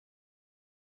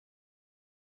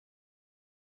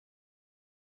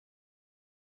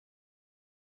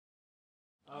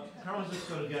Carol's just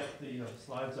going to get the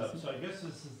slides up. So I guess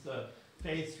this is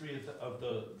phase 3 of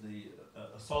the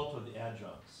assault of the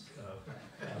adjuncts.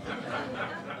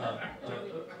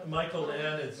 Michael,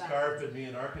 Ann, and SCARP, and me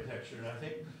in architecture. And I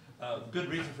think good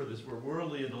reason for this. We're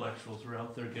worldly intellectuals. We're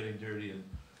out there getting dirty and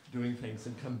doing things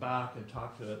and come back and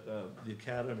talk to the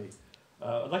academy.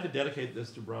 I'd like to dedicate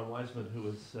this to Bram Weisman, who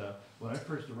was, when I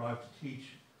first arrived to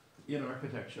teach in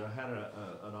architecture, I had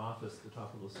an office at the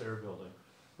top of the Lacerre building.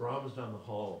 Bram was down the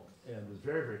hall and was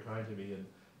very, very kind to me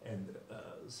and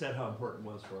said how important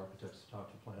it was for architects to talk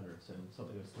to planners, and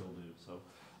something I still do. So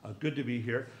good to be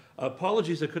here.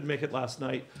 Apologies I couldn't make it last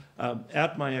night.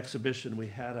 At my exhibition, we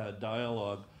had a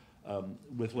dialogue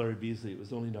with Larry Beasley. It was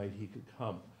the only night he could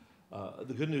come.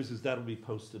 The good news is that'll be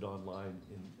posted online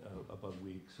in about a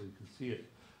week, so you can see it.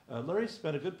 Larry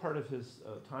spent a good part of his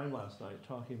time last night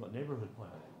talking about neighborhood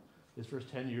planning. His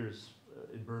first 10 years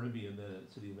in Burnaby and then at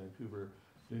the City of Vancouver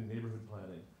doing neighborhood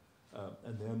planning,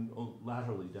 and then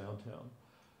laterally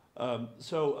downtown.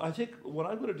 So I think what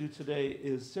I'm going to do today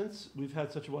is, since we've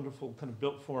had such a wonderful kind of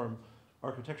built form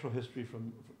architectural history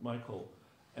from Michael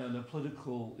and a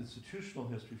political institutional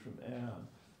history from Anne,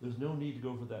 there's no need to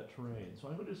go over that terrain. So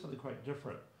I'm going to do something quite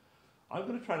different. I'm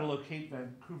going to try to locate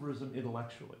Vancouverism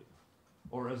intellectually,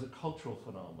 or as a cultural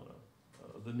phenomenon.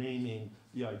 The naming,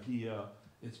 the idea,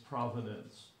 its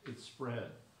provenance, its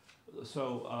spread.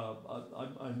 So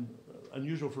I'm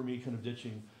unusual for me kind of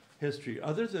ditching history,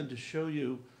 other than to show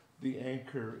you the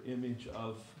anchor image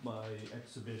of my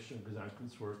exhibition, because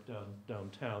Atkins work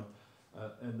downtown.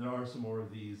 And there are some more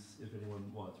of these. If anyone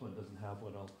wants one, doesn't have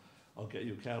one, I'll get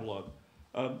you a catalog.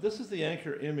 This is the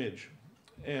anchor image,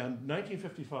 and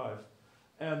 1955,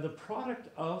 and the product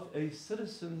of a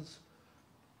citizens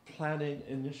planning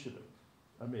initiative,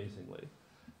 amazingly.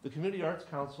 The Community Arts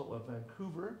Council of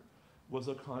Vancouver was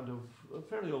a kind of a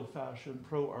fairly old-fashioned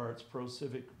pro-arts,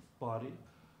 pro-civic body.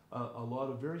 A lot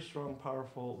of very strong,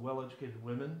 powerful, well-educated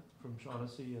women from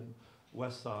Shaughnessy and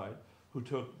West Side who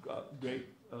took great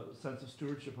sense of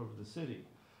stewardship over the city.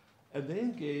 And they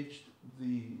engaged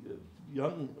the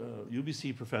young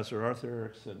UBC professor, Arthur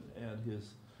Erickson, and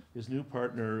his new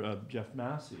partner, Jeff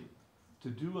Massey, to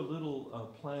do a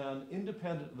little plan,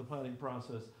 independent of the planning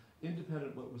process,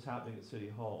 independent of what was happening at City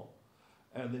Hall.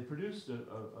 And they produced a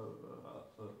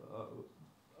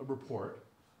report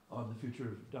on the future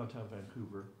of downtown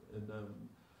Vancouver in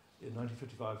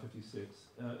 1955, 56.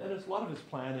 And it's a lot of it's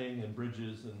planning and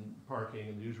bridges and parking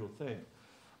and the usual thing.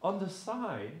 On the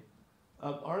side,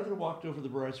 Arthur walked over the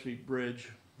Broad Street Bridge,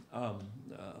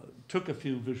 took a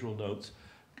few visual notes,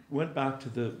 went back to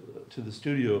the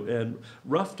studio and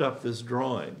roughed up this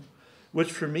drawing, which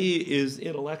for me is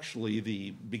intellectually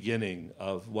the beginning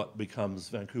of what becomes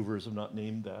Vancouverism, not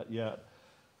named that yet.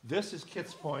 This is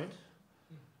Kitts Point,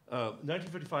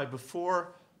 1955,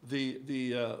 before the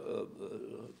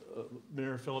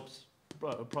Mayor Phillips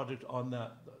project on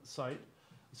that site.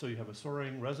 So you have a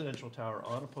soaring residential tower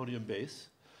on a podium base.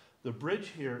 The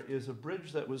bridge here is a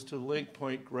bridge that was to link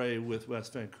Point Grey with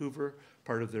West Vancouver,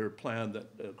 part of their plan that,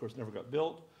 of course, never got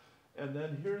built. And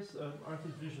then here's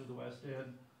Arthur's vision of the West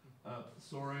End,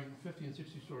 soaring 50 and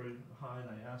 60-story high, and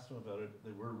I asked him about it.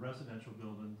 They were residential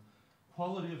buildings,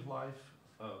 quality of life,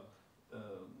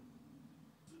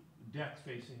 decks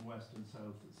facing west and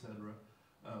south, etc.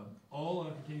 All on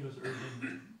a continuous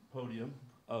urban podium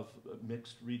of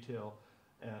mixed retail,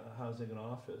 housing, and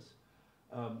office.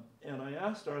 And I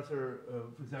asked Arthur,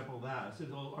 for example, that. I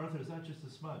said, "Oh, Arthur, is that just a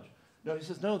smudge?" No, he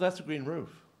says, "No, that's a green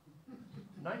roof."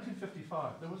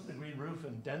 1955. There wasn't a green roof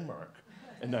in Denmark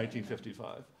in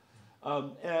 1955.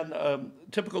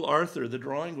 Typical Arthur, the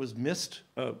drawing was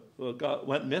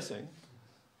went missing.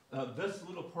 This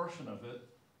little portion of it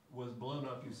was blown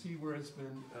up. You see where it's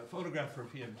been photographed for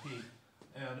PMT,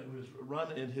 and it was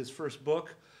run in his first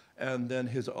book, and then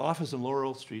his office in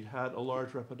Laurel Street had a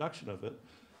large reproduction of it.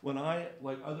 When I,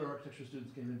 like other architecture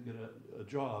students, came in to get a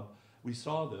job, we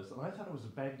saw this, and I thought it was a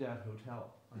Baghdad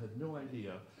hotel. I had no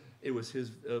idea it was his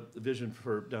vision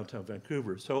for downtown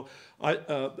Vancouver. So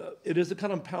it is a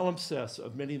kind of palimpsest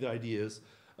of many of the ideas.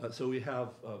 So we have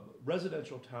a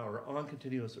residential tower on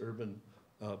continuous urban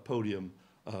podium,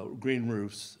 green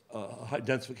roofs, high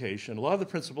densification, a lot of the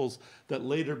principles that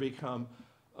later become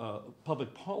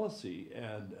public policy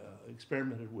and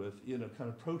experimented with in a kind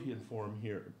of protean form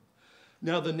here.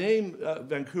 Now, the name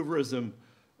Vancouverism,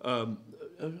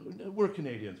 we're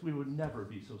Canadians. We would never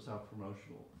be so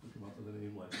self-promotional to come up with a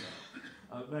name like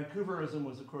that. Vancouverism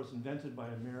was, of course, invented by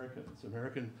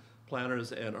American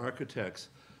planners and architects.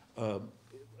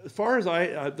 As far as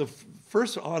the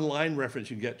first online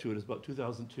reference you can get to it is about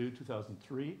 2002,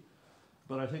 2003.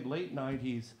 But I think late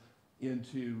 90s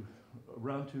into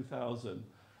around 2000,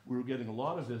 we were getting a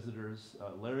lot of visitors.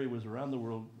 Larry was around the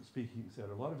world speaking, said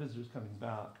a lot of visitors coming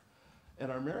back.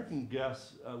 And our American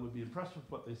guests would be impressed with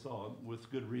what they saw, with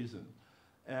good reason.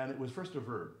 And it was first a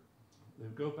verb. They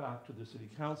would go back to their city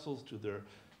councils, to their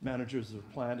managers of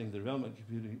planning, the development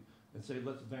community, and say,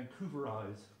 let's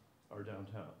Vancouverize our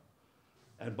downtown.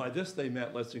 And by this they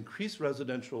meant, let's increase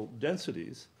residential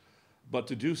densities, but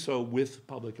to do so with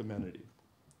public amenity.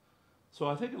 So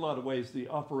I think in a lot of ways, the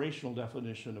operational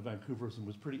definition of Vancouverism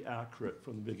was pretty accurate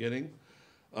from the beginning.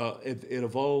 It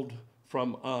evolved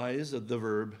from I's, the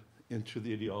verb, into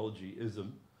the ideology,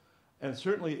 ism. And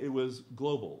certainly it was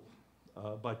global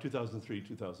by 2003,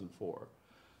 2004.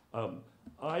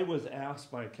 I was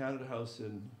asked by Canada House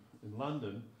in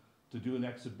London to do an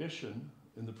exhibition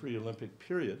in the pre-Olympic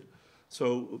period.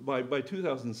 So by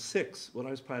 2006, when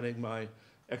I was planning my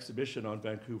exhibition on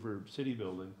Vancouver City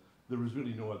Building, there was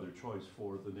really no other choice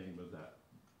for the name of that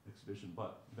exhibition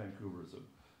but Vancouverism.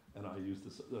 And I used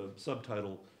the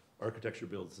subtitle, Architecture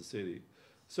Builds the City.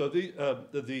 So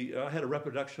I had a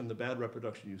reproduction, the bad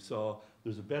reproduction you saw.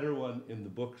 There's a better one in the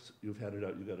books you've handed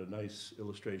out. You've got a nice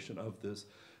illustration of this.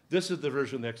 This is the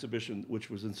version of the exhibition which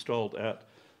was installed at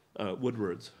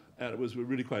Woodward's. And it was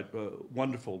really quite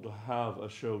wonderful to have a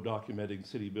show documenting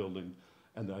city building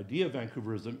and the idea of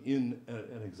Vancouverism in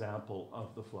an example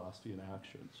of the philosophy in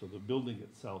action. So the building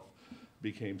itself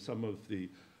became some of the,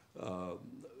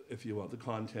 if you want, the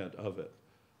content of it.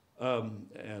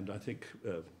 And I think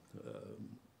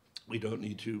we don't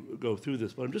need to go through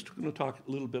this, but I'm just going to talk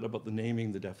a little bit about the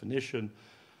naming, the definition.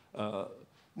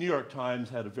 New York Times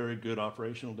had a very good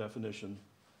operational definition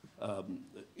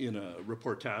in a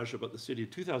reportage about the city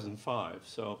of 2005.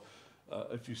 So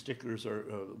a few sticklers are,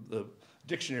 the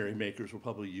dictionary makers will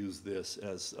probably use this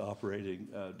as operating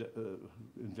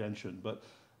invention. But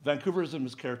Vancouverism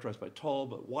is characterized by tall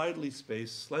but widely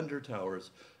spaced, slender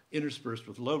towers interspersed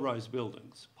with low-rise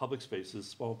buildings, public spaces,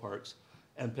 small parks,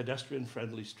 and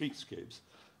pedestrian-friendly streetscapes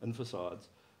and facades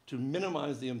to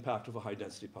minimize the impact of a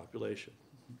high-density population.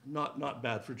 Not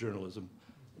bad for journalism,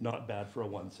 not bad for a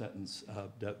one-sentence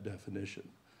definition.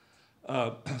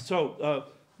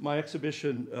 My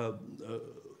exhibition,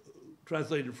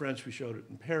 translated in French, we showed it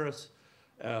in Paris,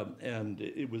 and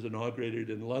it was inaugurated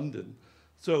in London.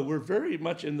 So we're very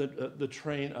much in the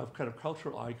train of kind of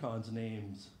cultural icons,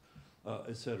 names,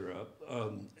 et cetera.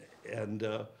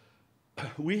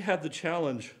 We had the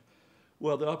challenge,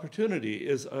 well, the opportunity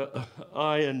is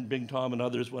I and Bing Tom and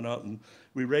others went out and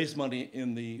we raised money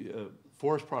in the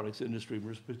forest products industry. We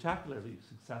were spectacularly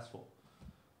successful.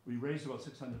 We raised about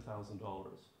 $600,000.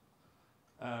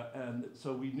 And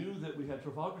so we knew that we had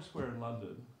Trafalgar Square in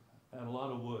London and a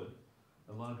lot of wood,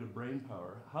 a lot of good brain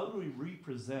power. How do we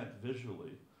represent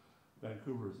visually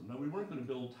Vancouverism? Now, we weren't going to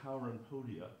build tower and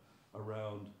podia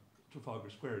around Trafalgar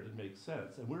Square. It didn't make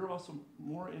sense. And we were also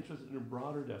more interested in a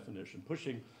broader definition,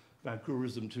 pushing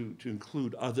Vancouverism to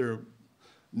include other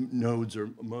nodes or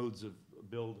modes of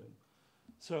building.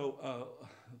 So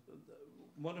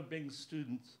one of Bing's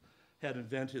students had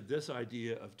invented this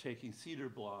idea of taking cedar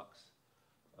blocks,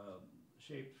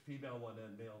 shaped female one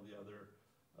end, male the other,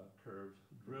 curved,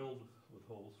 drilled with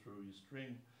holes through. You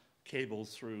string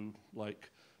cables through like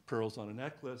pearls on a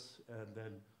necklace, and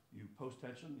then you post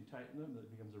tension, you tighten them, and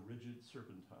it becomes a rigid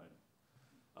serpentine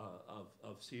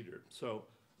of cedar. So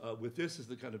with this as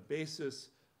the kind of basis,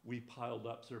 we piled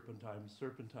up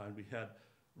serpentine. We had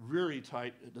really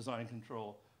tight design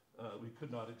control. We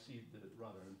could not exceed the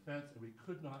wrought iron fence, and we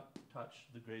could not touch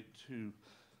the grade 2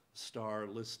 star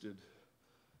listed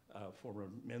former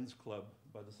men's club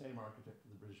by the same architect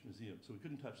of the British Museum. So we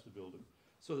couldn't touch the building.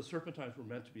 So the serpentines were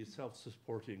meant to be a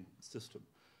self-supporting system.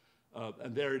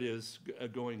 And there it is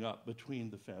going up between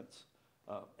the fence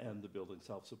and the building,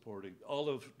 self-supporting. All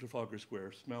of Trafalgar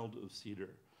Square smelled of cedar,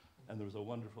 and there was a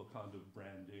wonderful kind of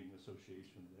branding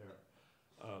association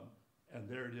there. And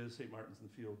there it is, St. Martin's in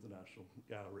the Field, the National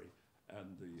Gallery,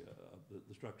 and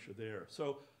the structure there.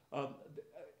 So,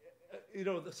 you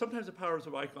know, sometimes the powers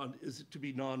of icon is to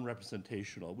be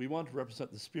non-representational. We want to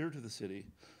represent the spirit of the city,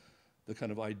 the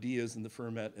kind of ideas and the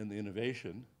ferment and the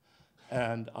innovation.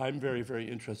 And I'm very, very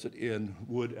interested in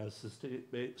wood as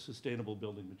sustainable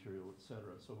building material, et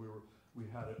cetera. So we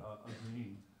had a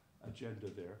green agenda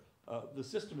there. The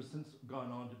system has since gone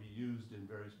on to be used in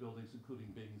various buildings, including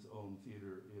Bing's own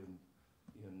theater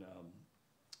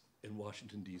in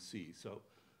Washington, D.C. So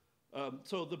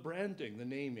the branding, the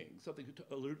naming, something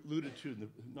alluded to in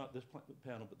not this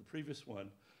panel, but the previous one,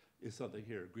 is something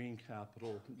here: green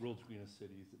capital, world's greenest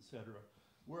cities, et cetera.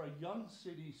 We're a young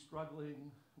city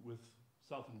struggling with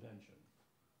self-invention.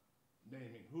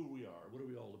 naming who we are, what are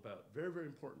we all about. Very, very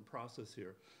important process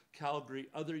here. Calgary,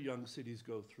 other young cities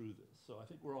go through this. So I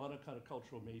think we're on a kind of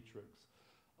cultural matrix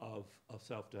of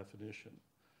self-definition.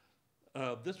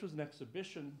 This was an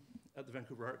exhibition at the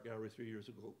Vancouver Art Gallery 3 years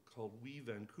ago called We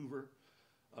Vancouver.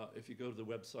 If you go to the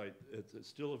website, it's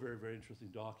still a very, very interesting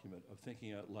document of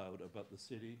thinking out loud about the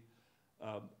city.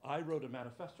 I wrote a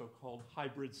manifesto called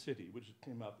Hybrid City, which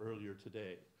came up earlier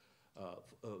today. A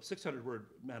 600-word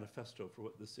manifesto for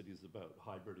what this city is about: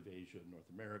 hybrid of Asia and North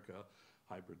America,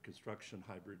 hybrid construction,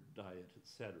 hybrid diet,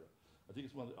 etc. I think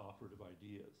it's one of the operative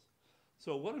ideas.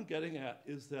 So what I'm getting at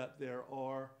is that there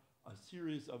are a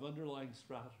series of underlying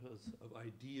stratas of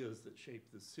ideas that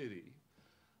shape the city.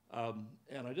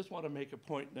 And I just want to make a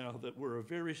point now that we're a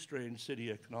very strange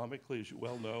city economically, as you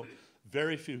well know.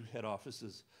 Very few head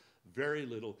offices, very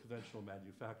little conventional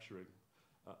manufacturing.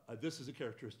 This is a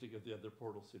characteristic of the other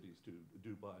portal cities,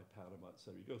 Dubai, Panama,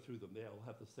 etc. You go through them, they all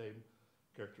have the same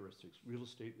characteristics. Real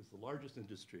estate is the largest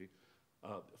industry,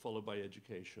 followed by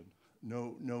education.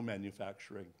 No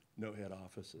manufacturing, no head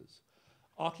offices.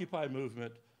 Occupy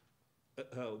movement,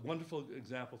 a wonderful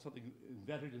example, something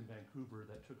invented in Vancouver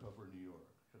that took over New York,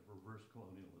 kind of reverse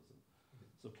colonialism.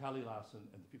 So Callie Lassen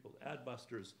and the people at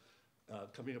Adbusters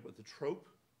coming up with the trope.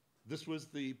 This was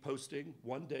the posting,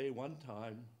 one day, one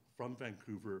time, from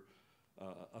Vancouver,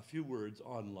 a few words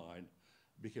online,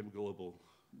 became a global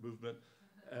movement.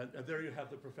 And there you have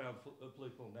the profound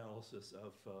political analysis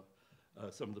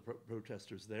of some of the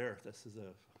protesters there. This is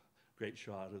a great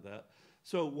shot of that.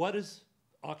 So what is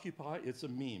Occupy? It's a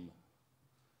meme.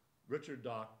 Richard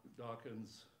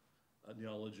Dawkins, a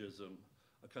neologism,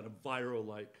 a kind of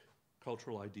viral-like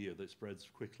cultural idea that spreads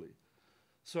quickly.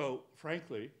 So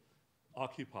frankly,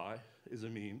 Occupy is a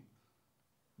meme.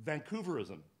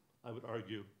 Vancouverism, I would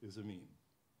argue, is a meme.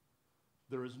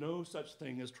 There is no such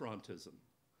thing as Torontism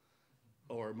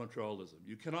or Montrealism.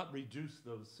 You cannot reduce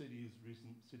those cities,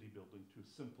 recent city building,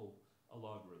 to simple a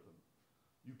logarithm.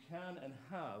 You can and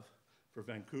have for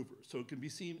Vancouver. So it can be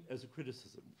seen as a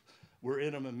criticism. We're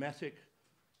in a mimetic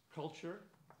culture,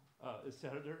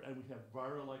 etc., and we have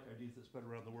viral-like ideas that spread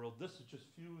around the world. This is just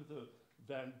few of the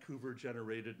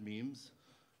Vancouver-generated memes.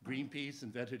 Greenpeace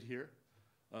invented here.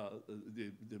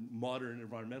 The modern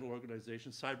environmental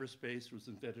organization, cyberspace, was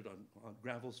invented on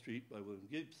Granville Street by William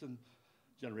Gibson.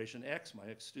 Generation X, my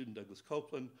ex-student Douglas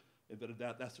Copeland invented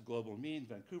that. That's a global meme.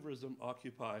 Vancouverism,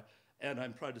 Occupy, and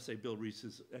I'm proud to say Bill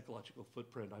Reese's ecological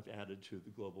footprint I've added to the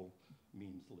global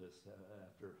memes list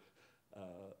after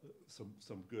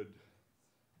some good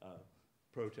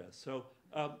protests. So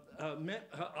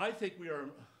I think we are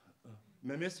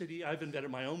memicity. I've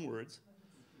invented my own words.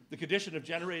 The condition of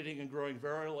generating and growing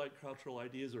viral-like cultural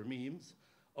ideas or memes.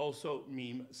 Also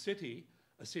meme city,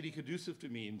 a city conducive to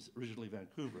memes, originally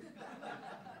Vancouver.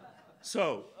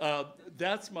 So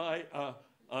that's my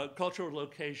cultural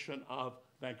location of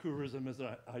Vancouverism as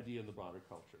an idea in the broader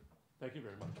culture. Thank you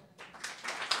very much.